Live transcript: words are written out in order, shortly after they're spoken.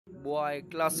Boy,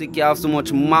 classic, you have so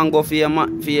much mango for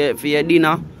your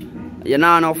dinner. You don't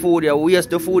have no food, you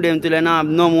waste the food until you don't have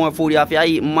no more food, you have to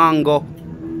eat mango.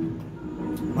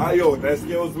 Yo,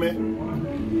 excuse me.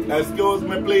 Excuse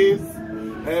me, please.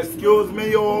 Excuse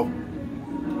me, yo.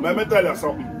 Let me tell you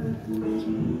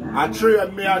something. I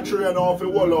train off the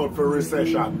wall out for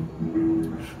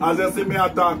recession. As you see me, I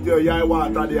talk to you, you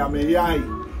water there, me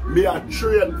I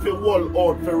train for wall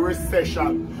out for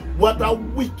recession. What a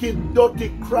wicked,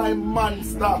 dirty crime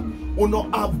monster who no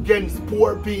have against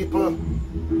poor people.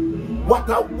 What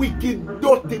a wicked,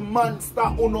 dirty monster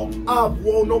who no have,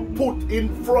 who no put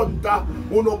in front of,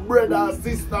 who no brother,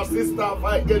 sister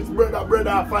fight against brother,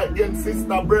 brother fight against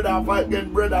sister, brother fight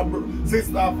against brother,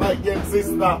 sister fight against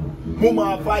sister.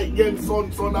 Mama fight against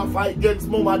son, son fight against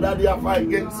mama, daddy fight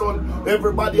against son.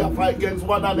 Everybody fight against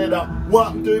one another.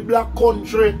 Welcome to the black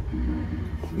country.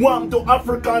 Welcome to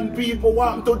African people.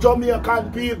 Welcome to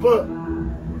Jamaican people.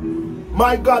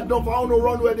 My God, no for no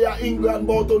run where they are England,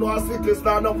 but to no cities,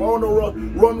 no for no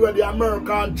run where they are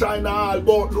America and China, all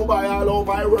about Dubai, all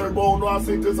over the world, but no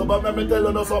cities. So, but let me tell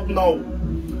you something now.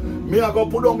 Me I go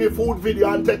put on a food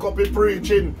video and take up a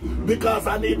preaching because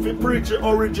I need to preach the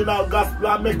original gospel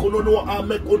and make you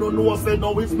know say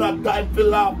no, it's not time for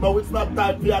laugh, no, it's not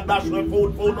time for your dash no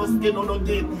food, no skin, no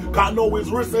teeth. Because now it's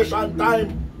recession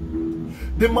time.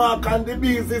 The mark and the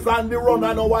business and the run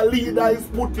and our leader is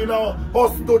putting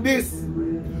us to this.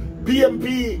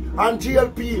 PMP and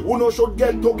GLP, who no should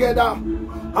get together.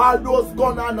 All those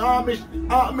gun and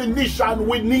ammunition,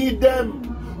 we need them.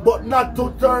 But not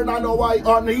to turn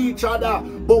on each other.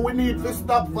 But we need to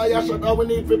stop fire shot and we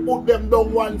need to put them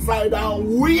down one side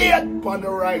and wait for the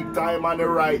right time and the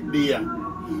right day.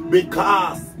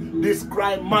 Because this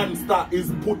crime monster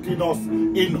is putting us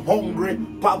in hungry,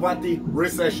 poverty,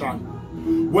 recession.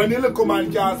 When the little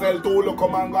man can't sell two little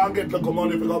man, go and get little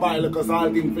money for go buy little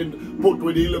salt thing put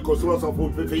with the little source of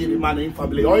food for feed the man in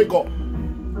family. How you go?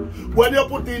 When you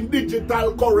put in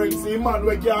digital currency, man,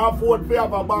 we can afford to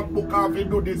have a bank book and to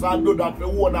do this and do that for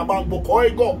own a bank book. How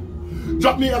you go?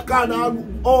 Jamaica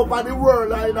and over the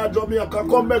world in Jamaica,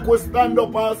 come make we stand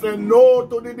up and say no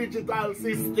to the digital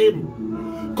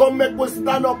system. Come make we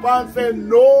stand up and say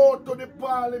no to the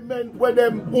parliament where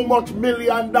them how much $1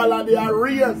 million they are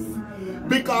raised.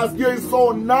 Because you're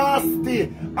so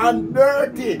nasty and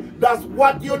dirty. That's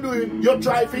what you're doing. You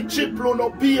try to chip loan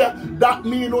up here. That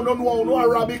means you don't know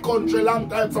Arabi country long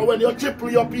time. So when you chip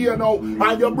up here now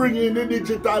and you bring in the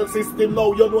digital system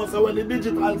now, you know so when the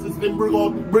digital system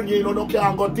bring in you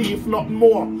can't go thief nothing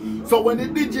more. So when the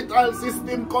digital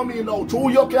system come in now, true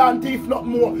you can't thief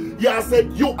nothing more. You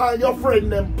said you and your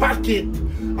friend them pack it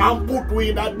and put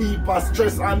we in a deeper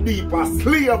stress and deeper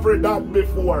slavery than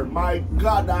before. My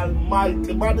God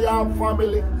Almighty, man, you have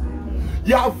family.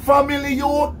 You have family,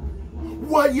 youth.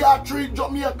 Why you treat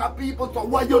Jamaica people so?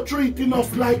 Why you treating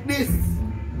us like this?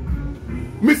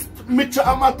 Me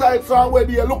traumatized from where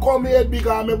they look how me head big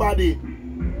on my body.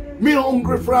 Me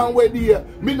hungry from where they.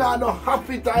 Me not no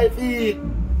appetite to eat.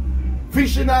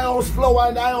 Fish in the house, flour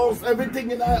in the house,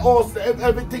 everything in the house,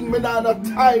 everything me not no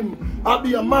time. I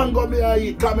be a mango me I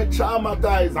eat, cause me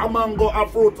traumatized. A mango, a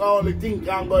fruit, I only think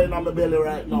can go in my belly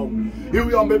right now.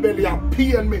 Here on my belly and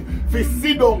pain me. Fi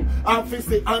sit down and fi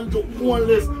say Andrew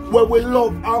only where we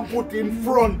love and put in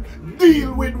front.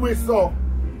 Deal with we so.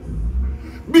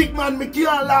 Big man, me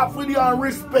can't laugh with you and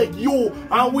respect you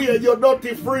and wear your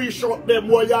dirty free shirt them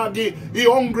where you give the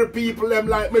hungry people them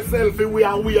like myself and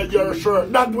wear your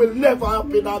shirt. That will never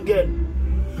happen again.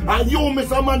 And you,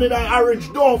 Mr. Man in the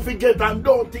orange, don't forget and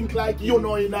don't think like you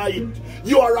know in it.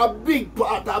 You are a big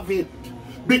part of it.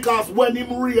 Because when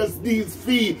him raise these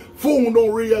fees, food no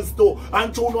raise too.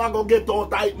 And you know I'm going to get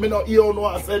out of it, me no hear no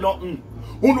I say nothing.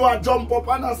 You know I jump up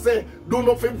and I say, do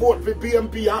nothing vote for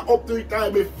PMP and up to the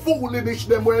time, if foolish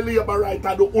them where labor right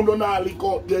and do you not lick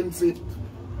out against it.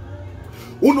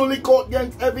 You no lick out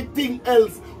against everything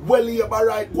else where labor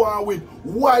right go on with.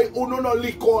 Why you no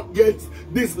lick out against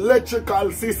this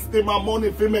electrical system and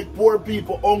money to make poor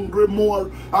people hungry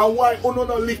more? And why you no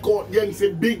lick out against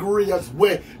a big race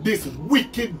where this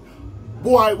wicked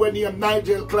boy when he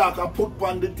Nigel Clark I put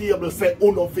on the table say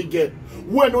no forget.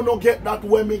 When you no get that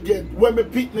when me get, when me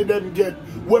pitney them get,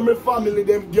 when me family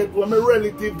them get, when me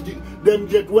relative them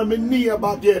get, when me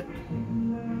neighbor get,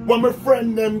 when me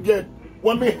friend them get,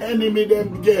 when me enemy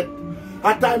them get.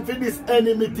 A time for this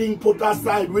enemy thing put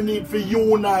aside, we need to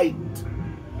unite.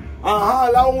 And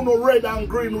all of you red and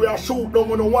green, we are shoot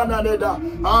down on one another.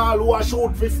 All who are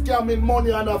shoot for scamming money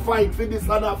and a fight for this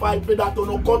and a fight for that, you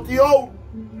know, cut you out.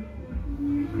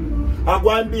 I'm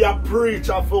going to be a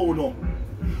preacher for you.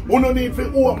 You don't need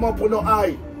to open up your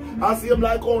eye. I see him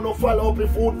like no follow up a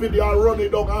food video and run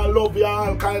it down and love you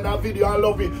all kind of video and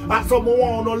love it. And someone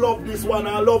want to love this one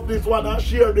and love this one and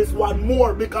share this one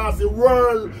more because the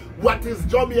world, what is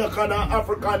Jamaican and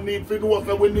African need to do,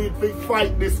 so we need to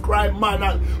fight this crime man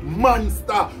and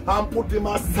monster and put him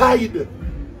aside.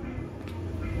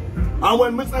 And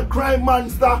when I say crime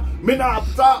monster, me not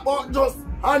talk about just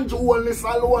Andrew Wallace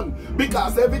alone.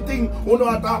 Because everything you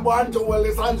know talk about Andrew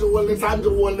Wallace.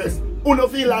 You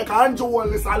don't feel like Andrew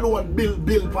Wallace alone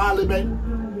build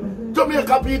parliament.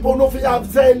 Jamaica people don't feel have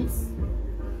sense.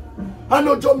 I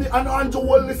know Andrew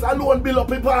Wallace alone build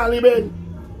up a parliament.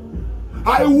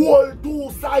 I hold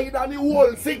two sides and he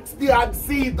hold 60 odd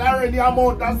seats or any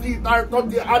amount of seats or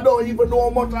 30. I don't even know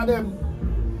how much of them.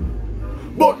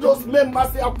 But just remember,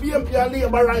 say a PMP and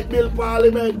Labour right build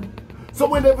parliament. So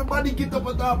when everybody get up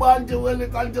and talk about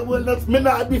anti-wellness, me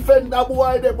not defend that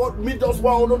boy there, but me just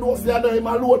want to know say him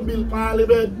alone build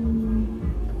parliament.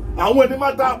 And when him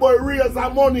talk about raise the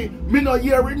money, me no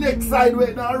hear the next side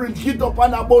where the orange get up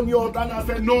and a bun you out and I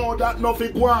say no, that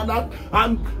nothing go on that.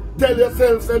 And tell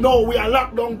yourself, say no, we are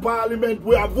locked down parliament,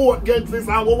 we are vote against this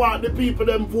and we want the people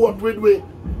them vote with we.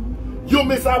 You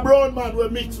miss a brown man we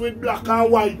mix with black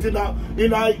and white in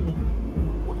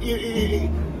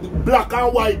black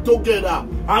and white together.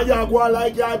 And you go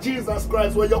like your Jesus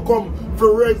Christ when you come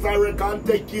for resurrect and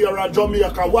take care of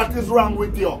Jamaica. What is wrong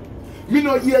with you? Me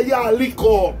no hear you lick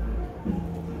up.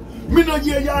 Me no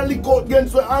hear you lick out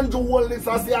against what Andrew Wallace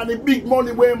I say and the big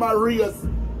money where my raise.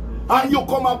 And you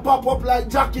come and pop up like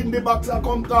Jack in the box and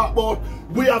come talk about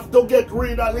we have to get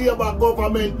rid of Labour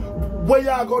government. Where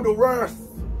you go the worst?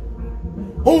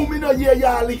 Who me no hear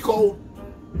you lick out?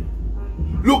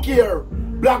 Look here,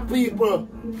 black people,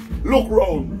 look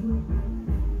round.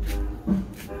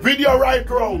 Video right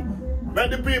round.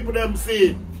 Let the people them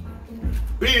see.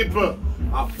 People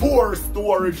are 4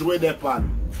 storage with the pan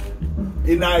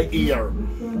in our ear.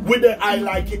 With the eye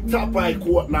like it top eye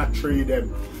coconut tree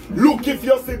them. Look if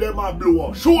you see them a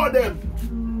blow. Show them.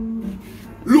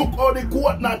 Look how the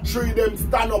coconut tree them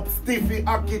stand up stiffy,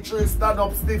 ackee tree stand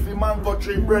up stiffy, mango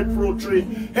tree, breadfruit tree.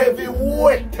 Heavy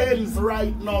wet tens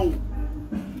right now.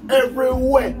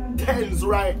 Everywhere tens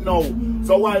right now.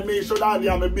 So why me should I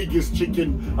have my biggest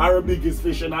chicken or a biggest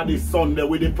fish in this Sunday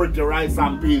with the pretty rice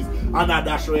and peas and a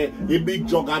dash way a big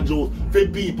jug of juice for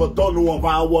people turn over and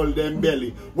hold them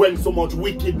belly when so much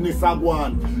wickedness are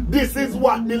going. This is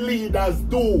what the leaders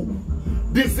do.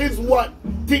 This is what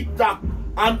TikTok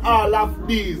and all of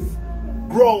these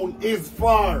ground is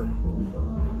for.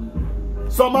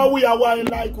 Some of we are wine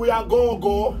like we are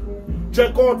go-go.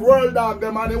 Check out World Dog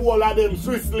them and the whole of them,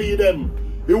 Swiss them.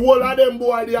 The whole of them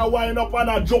boy they are wind up on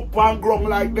a jump and grung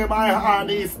like them I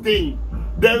harness thing.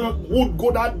 They would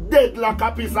go that dead like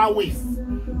a piece of whisk.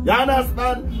 You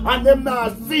understand? And them now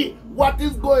see what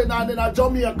is going on in a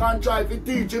Jamaican try to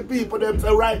teach the people them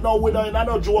say right now we don't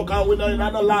no joke and we don't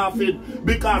no laughing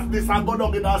because this are going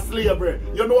on in a slavery.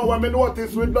 You know what I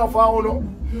notice with the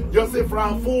phone? You see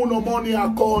from phone money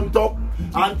account up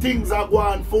and things are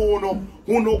going phone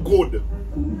who no good.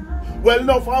 Well,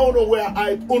 no for where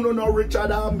I no richer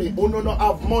than me, who no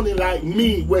have money like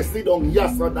me, we sit on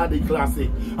yesterday the classic.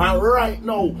 And right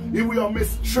now, if we are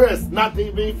stressed, not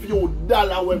even few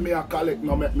dollars when me a collect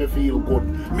no make me feel good.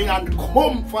 Me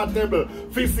uncomfortable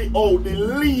to see how the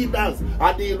leaders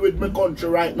I deal with my country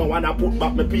right now and I put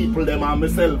back my people them and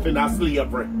myself in a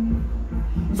slavery.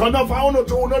 So now for you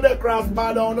to know the cross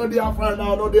border, you know the African,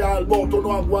 you know the all about, you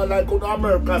know go like you know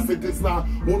America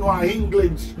citizen, you know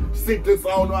English citizen,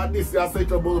 you know this year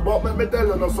citizen. But let me tell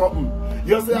you something.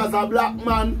 You see as a black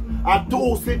man, a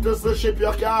 2 citizenship you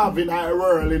can have in a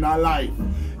world, in a life.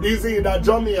 Is either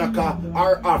Jamaica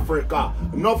or Africa.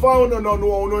 No for you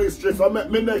no history, so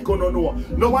make me neck you know.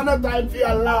 No one time for you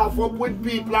laugh up with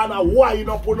people and a wind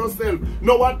up on yourself.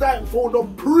 No one time for you to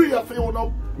pray for you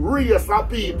to race of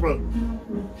people.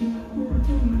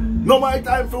 No my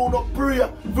time for you to pray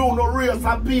for you to race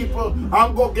of people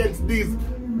and go against these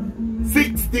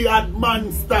 60 odd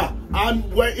monster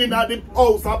and we're in the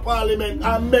House of Parliament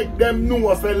and make them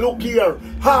know say look here,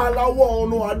 all I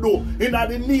want to do in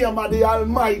the name of the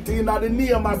Almighty, in the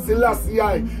name of Selassie,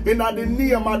 in the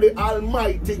name of the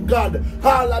Almighty God,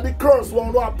 all of the curse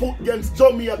want to put against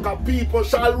Jamaica people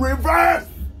shall reverse.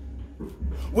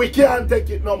 We can't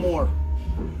take it no more.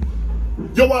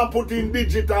 You want to put in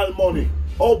digital money.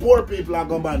 How poor people are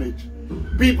going to manage?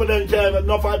 People then can't even,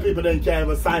 enough of people then can't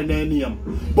even sign their name.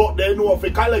 But they know if we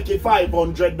collect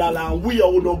 $500 and we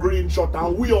own no green shot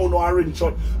and we own no orange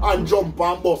shot and jump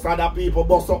and bust, other people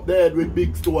bust up their head with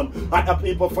big stone, other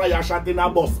people fire shot in a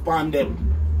bus pan them.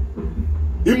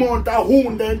 The amount of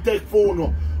hoon then take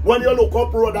phone. When you look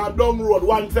up road and down road,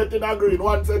 one set in a green,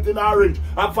 one set in orange,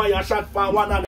 and fire shot for one and